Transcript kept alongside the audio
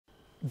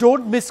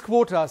Don't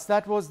misquote us.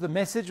 That was the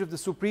message of the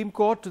Supreme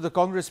Court to the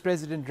Congress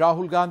President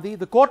Rahul Gandhi.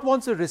 The court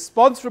wants a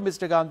response from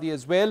Mr. Gandhi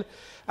as well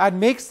and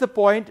makes the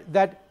point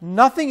that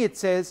nothing it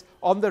says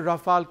on the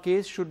Rafale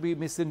case should be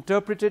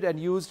misinterpreted and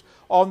used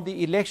on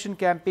the election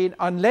campaign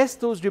unless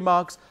those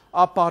remarks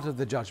are part of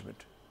the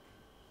judgment.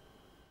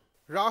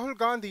 Rahul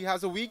Gandhi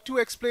has a week to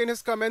explain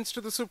his comments to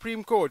the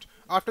Supreme Court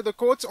after the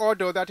court's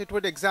order that it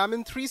would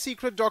examine 3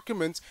 secret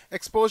documents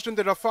exposed in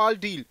the Rafale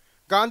deal.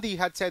 Gandhi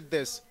had said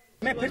this.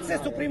 मैं फिर से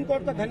supreme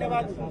court का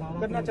धन्यवाद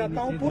करना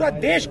चाहता हूं। पूरा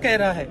देश कह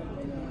रहा है,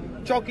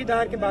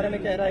 चौकीदार के बारे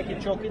में कह रहा है कि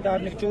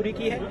चौकीदार ने चोरी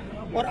की है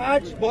और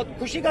आज बहुत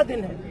खुशी का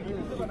दिन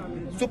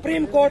है।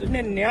 सुप्रीम कोर्ट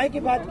ने न्याय की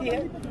बात की है।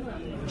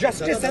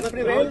 Justice has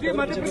prevailed.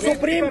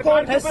 Supreme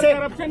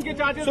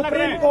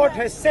court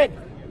has said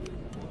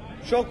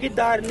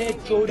चौकीदार ने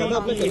चोरी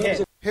की है।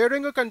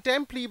 Hearing a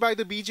contempt plea by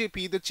the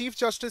BJP, the Chief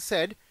Justice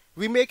said,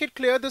 "We make it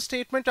clear the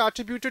statement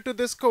attributed to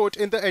this court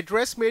in the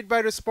address made by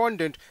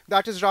respondent,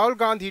 that is Rahul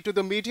Gandhi, to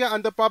the media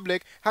and the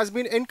public has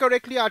been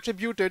incorrectly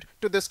attributed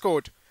to this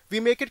court.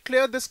 We make it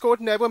clear this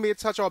court never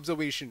made such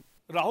observation."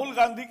 Rahul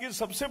Gandhi की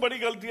सबसे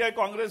बड़ी गलती है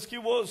कांग्रेस की,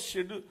 वो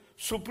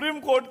supreme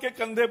court के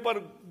कंधे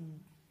पर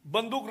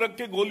बंदूक रख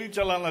के गोली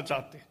चलाना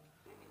चाहते।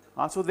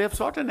 So they have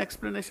sought an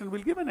explanation.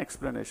 We'll give an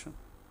explanation.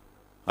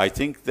 I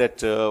think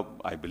that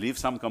I believe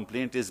some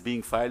complaint is being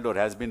filed or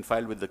has been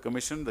filed with the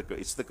Commission.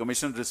 It's the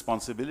Commission's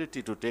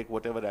responsibility to take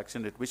whatever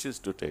action it wishes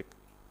to take.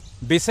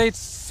 Besides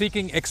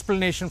seeking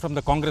explanation from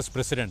the Congress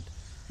President,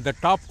 the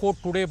top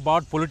court today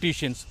barred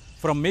politicians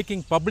from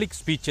making public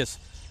speeches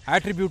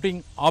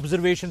attributing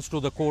observations to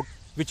the court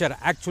which are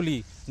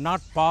actually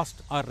not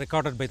passed or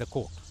recorded by the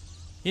court.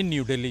 In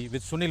New Delhi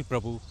with Sunil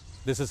Prabhu,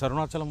 this is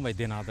Arunachalam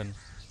Vaidyanathan,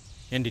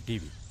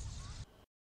 NDTV.